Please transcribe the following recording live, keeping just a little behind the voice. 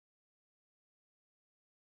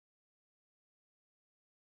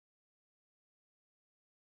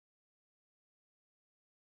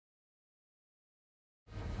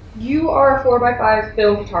you are a 4x5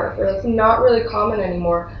 film photographer. That's not really common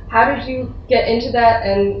anymore. How did you get into that,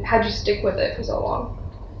 and how did you stick with it for so long?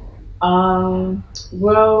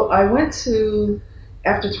 Well, I went to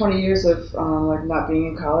after 20 years of like not being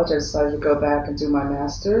in college, I decided to go back and do my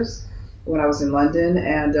master's when I was in London.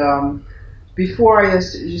 And before I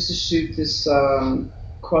used to shoot this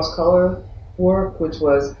cross color work, which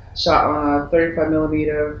was shot on a 35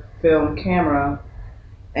 millimeter film camera.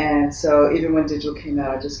 And so even when digital came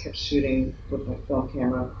out, I just kept shooting with my film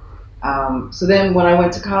camera. So then when I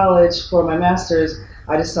went to college for my master's,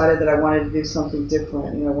 I decided that I wanted to do something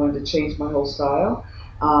different. You know, I wanted to change my whole style.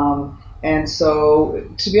 And so,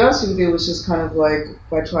 to be honest with you, it was just kind of like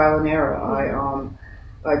by trial and error.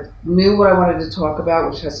 I knew what I wanted to talk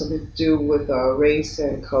about, which has something to do with race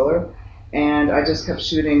and color. And I just kept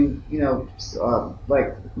shooting, you know,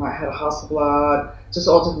 like I had a Hasselblad, just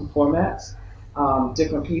all different formats,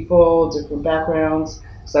 different people, different backgrounds.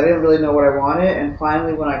 So I didn't really know what I wanted. And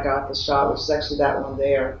finally, when I got the shot, which is actually that one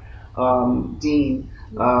there, Dean,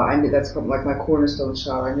 I knew that's like my cornerstone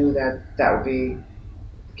shot. I knew that that would be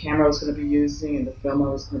the camera I was going to be using and the film I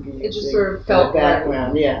was going to be using. It just sort of felt the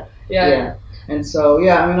background, right. yeah, Yeah. yeah. And so,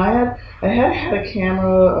 yeah, I mean, I had a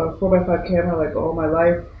camera, a 4x5 camera, like all my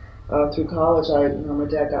life through college. My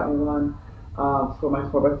dad got me one for my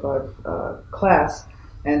 4x5 class,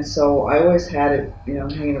 and so I always had it, you know,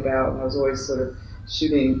 hanging about, and I was always sort of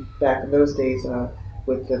shooting back in those days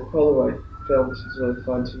with the Polaroid film, which was really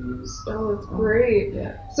fun to use. Oh, that's great.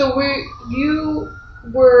 Yeah. So you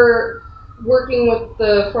were working with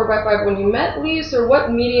the 4x5 when you met Lise, or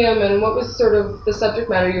what medium and what was sort of the subject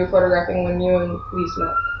matter you were photographing when you and Lise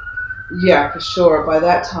met? Yeah, for sure. By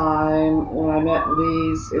that time, when I met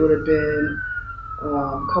Lise, it would have been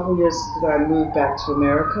a couple years that I moved back to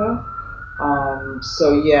America.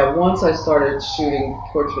 So yeah, once I started shooting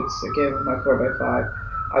portraits again with my 4x5,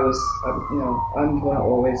 I'm going to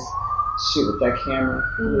always shoot with that camera.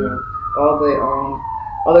 Mm-hmm. You know, all the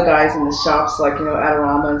other guys in the shops, like, you know,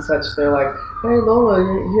 Adorama and such, they're like, "Hey Lola,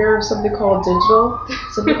 you hear of something called digital?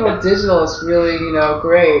 Something called digital is really, you know,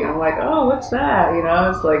 great." I'm like, "Oh, what's that?" You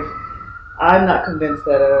know, it's like I'm not convinced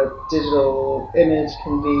that a digital image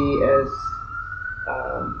can be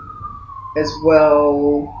as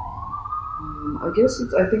well. I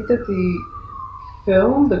think that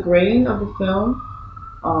the grain of the film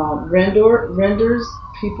renders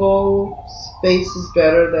people's faces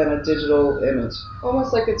better than a digital image.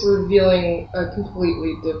 Almost like it's revealing a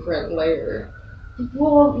completely different layer.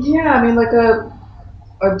 Well, yeah, I mean, like a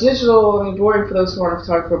digital, I mean, boring for those who aren't a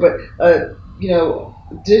photographer, but, you know,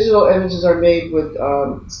 digital images are made with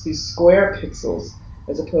these square pixels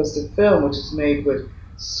as opposed to film, which is made with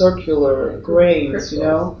circular grains, Crystals. you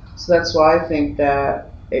know? So that's why I think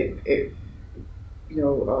that it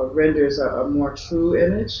renders a more true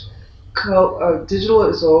image. Digital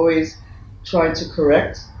is always trying to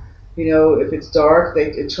correct. You know, if it's dark,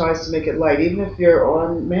 it tries to make it light. Even if you're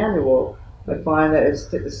on manual, I find that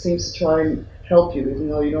it seems to try and help you, even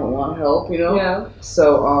though you don't want help. You know. Yeah.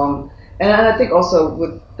 So, and I think also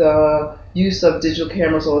with the use of digital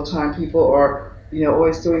cameras all the time, people are, you know,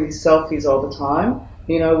 always doing these selfies all the time.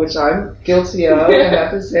 You know, which I'm guilty of, I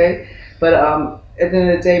have to say. But at the end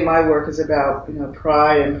of the day, my work is about, you know,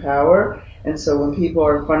 pride and power. And so when people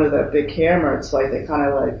are in front of that big camera, it's like they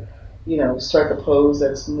kind of like, you know, strike a pose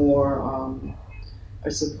that's more, I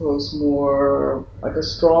suppose, more like a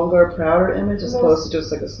stronger, prouder image as opposed to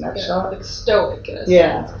just like a snapshot. Yeah, like stoic in a sense.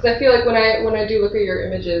 Yeah. Because I feel like when I do look at your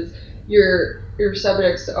images, your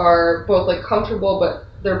subjects are both like comfortable, but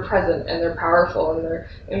they're present and they're powerful in their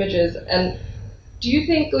images. And do you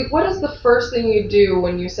think, like, what is the first thing you do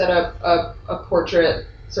when you set up a portrait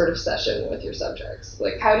sort of session with your subjects?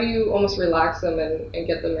 Like, how do you almost relax them and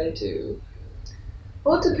get them into...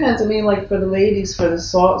 Well, it depends. I mean, like for the ladies, for the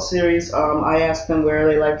Salt series, I ask them where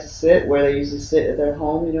they like to sit, where they usually sit at their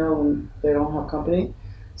home, you know, when they don't have company.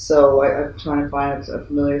 So I'm trying to find a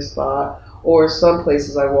familiar spot. Or some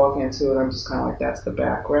places I walk into and I'm just kind of like, that's the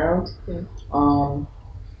background. Yeah.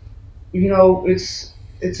 You know, it's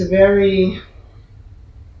a very...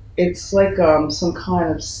 It's like some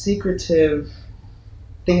kind of secretive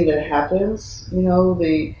thing that happens, you know,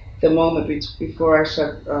 the moment before I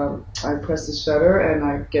press the shutter and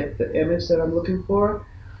I get the image that I'm looking for.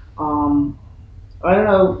 I don't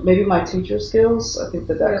know, maybe my teacher skills, I think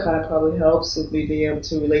that kind of probably helps with me being able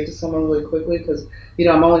to relate to someone really quickly because, you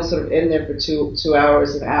know, I'm only sort of in there for two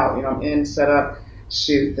hours and out, you know, I'm in, set up,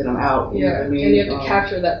 shoot, then I'm out. You know what I mean? And you have to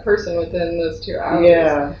capture that person within those 2 hours.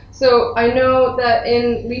 Yeah. So I know that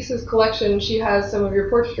in Lisa's collection, she has some of your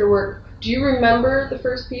portraiture work. Do you remember the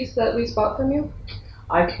first piece that Lisa bought from you?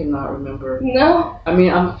 I cannot remember. No. I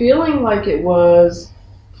mean, I'm feeling like it was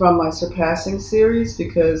from my Surpassing series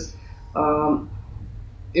because um,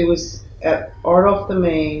 it was at Art Off the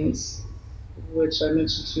Mains, which I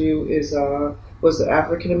mentioned to you is was the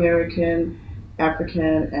African and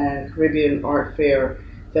Caribbean art fair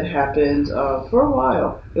that happened for a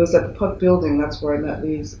while. It was at the Puck Building. That's where I met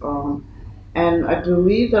Lise. And I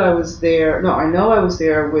believe that I was there. No, I know I was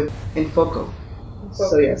there with Infoco.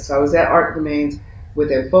 So yes, I was at Art Domains with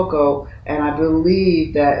Enfoco, and I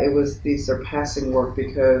believe that it was the surpassing work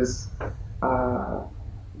because uh,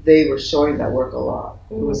 they were showing that work a lot.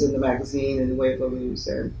 It was in the magazine and Weibo News,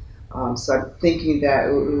 and so I'm thinking that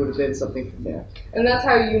it would have been something from there. And that's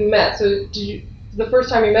how you met. So did you? The first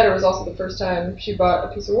time you met her was also the first time she bought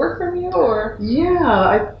a piece of work from you, or? Yeah,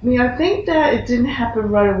 I mean, I think that it didn't happen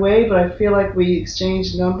right away, but I feel like we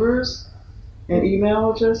exchanged numbers and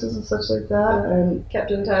email addresses and such like that, and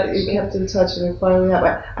kept in touch. It kept in touch, and it finally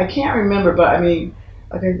happened. I can't remember, but I mean,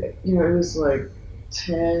 I think it was like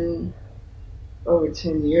over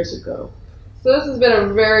 10 years ago. So this has been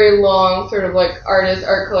a very long sort of like art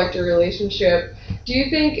collector relationship. Do you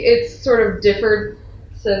think it's sort of differed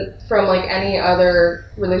from like any other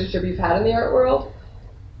relationship you've had in the art world?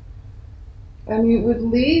 I mean, with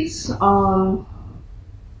Lise, I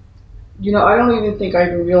don't even think I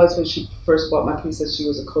even realized when she first bought my piece that she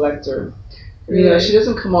was a collector. Really? She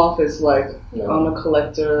doesn't come off as like I'm a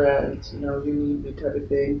collector and you need me type of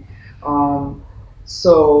thing.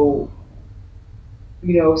 So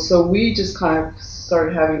we just kind of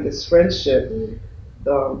started having this friendship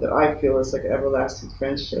that I feel is like an everlasting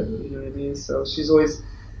friendship. You know what I mean? So she's always,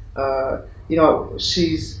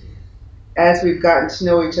 she's as we've gotten to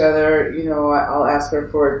know each other, I'll ask her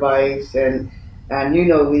for advice and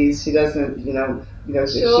Lise, she doesn't,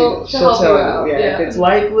 she'll tell you, if it's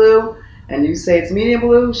light blue and you say it's medium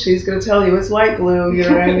blue, she's going to tell you it's light blue, you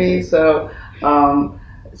know what I mean? So,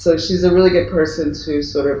 so she's a really good person to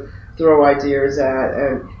sort of throw ideas at,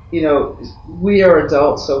 and we are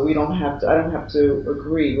adults, so I don't have to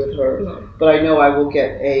agree with her, but I know I will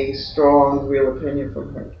get a strong, real opinion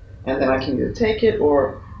from her, and then I can either take it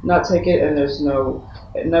or not take it, and there's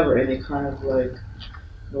never any kind of like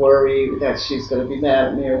worry that she's going to be mad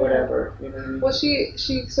at me or whatever. You know what I mean? Well, she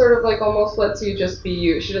sort of like almost lets you just be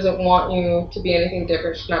you. She doesn't want you to be anything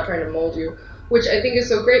different. She's not trying to mold you, which I think is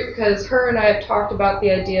so great because her and I have talked about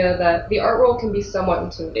the idea that the art world can be somewhat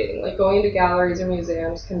intimidating. Like going to galleries or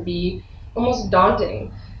museums can be almost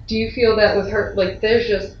daunting. Do you feel that with her, like there's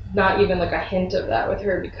just not even like a hint of that with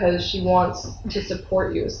her because she wants to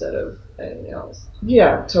support you instead of anything else?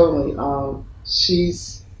 Yeah, totally.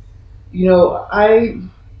 She's,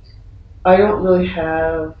 I don't really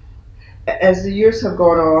have, as the years have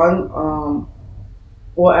gone on,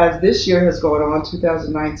 as this year has gone on,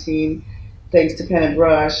 2019, thanks to Pen and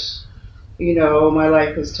Brush, my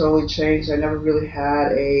life has totally changed. I never really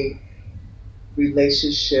had a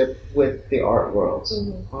relationship with the art world.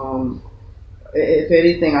 If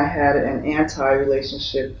anything, I had an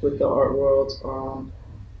anti-relationship with the art world,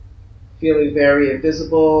 feeling very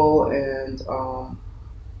invisible and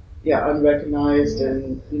unrecognized,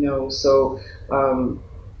 and so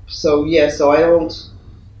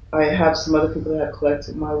I have some other people that have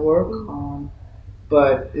collected my work,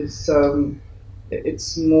 but it's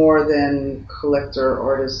more than collector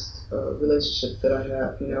artist relationship that I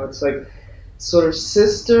have. It's like sort of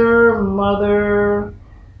sister, mother,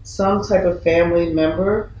 some type of family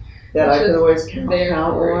member that I can always count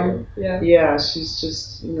on. Yeah, she's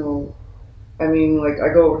just I mean, like I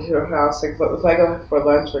go over to her house, like if I go for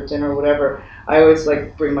lunch or dinner or whatever, I always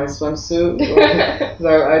like bring my swimsuit. So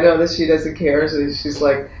I know that she doesn't care, so she's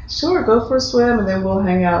like, sure, go for a swim and then we'll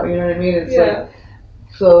hang out. You know what I mean? It's like,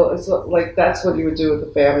 so it's like that's what you would do with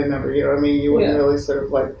a family member. You know what I mean? You wouldn't really sort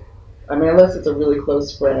of like, I mean, unless it's a really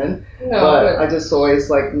close friend. But I just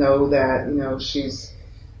always like know that she's,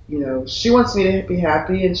 she wants me to be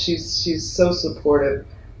happy, and she's so supportive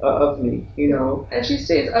of me, And she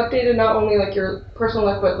stays updated not only like your personal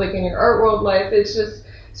life, but like in your art world life. It's just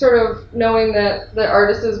sort of knowing that the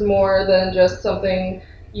artist is more than just something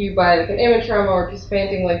you buy like an image from or a piece of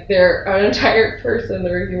painting. Like they're an entire person,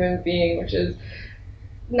 they're a human being, which is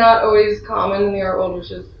not always common in the art world, which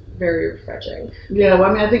is very refreshing. Yeah, well,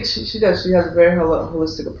 I mean, I think she does. She has a very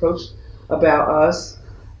holistic approach about us,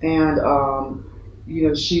 and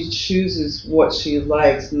she chooses what she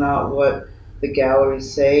likes, not what the galleries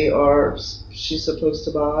say or she's supposed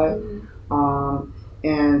to buy.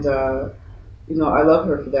 I love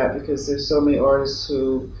her for that because there's so many artists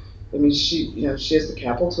who, I mean, she has the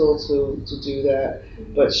capital to do that,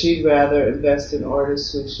 but she'd rather invest in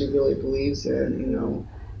artists who she really believes in,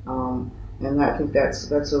 and I think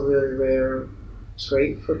that's a really rare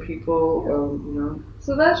trait for people.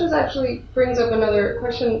 So that just actually brings up another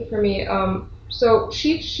question for me. So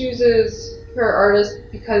she chooses her artist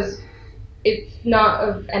because it's not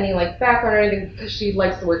of any like background or anything, because she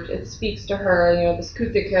likes the work. It speaks to her, the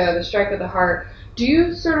skutika, the strike of the heart. Do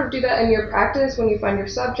you sort of do that in your practice when you find your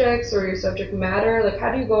subjects or your subject matter? Like,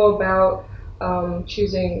 how do you go about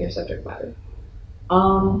choosing your subject matter?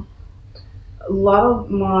 Um, a lot of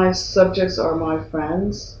my subjects are my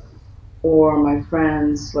friends, or my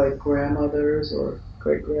friends like grandmothers or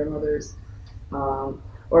great grandmothers.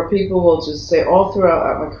 Or people will just say all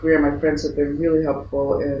throughout my career, my friends have been really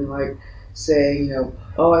helpful in like saying,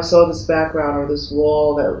 oh, I saw this background or this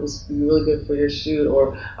wall that was really good for your shoot,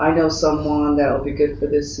 or I know someone that will be good for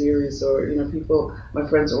this series, or people, my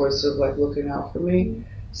friends are always sort of like looking out for me.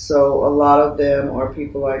 So a lot of them are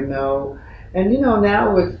people I know, and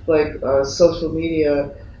now with like social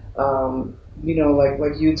media,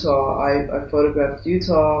 like Utah, I photographed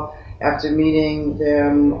Utah after meeting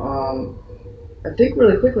them. I think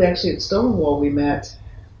really quickly, actually, at Stonewall we met,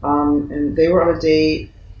 and they were on a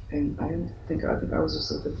date, and I think I was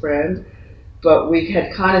just with a friend, but we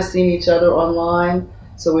had kind of seen each other online,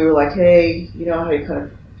 so we were like, hey, you know how you kind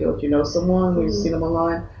of feel like you know someone when you've seen them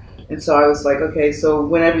online, and so I was like, okay, so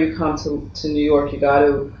whenever you come to New York, you got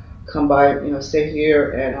to come by, stay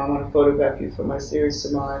here, and I want to photograph you for my series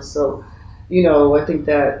tomorrow. So, I think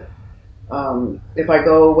that if I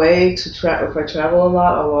go away if I travel a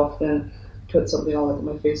lot, I'll often put something on like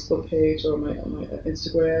my Facebook page or my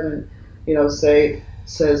Instagram, and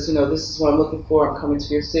says this is what I'm looking for. I'm coming to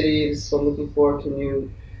your city. This is what I'm looking for. Can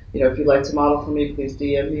you, if you'd like to model for me, please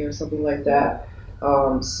DM me or something like that.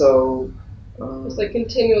 So. Just like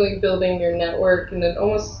continually building your network and then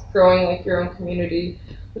almost growing like your own community,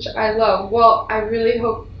 which I love. Well, I really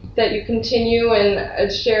hope that you continue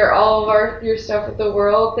and share all of your stuff with the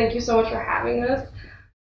world. Thank you so much for having us.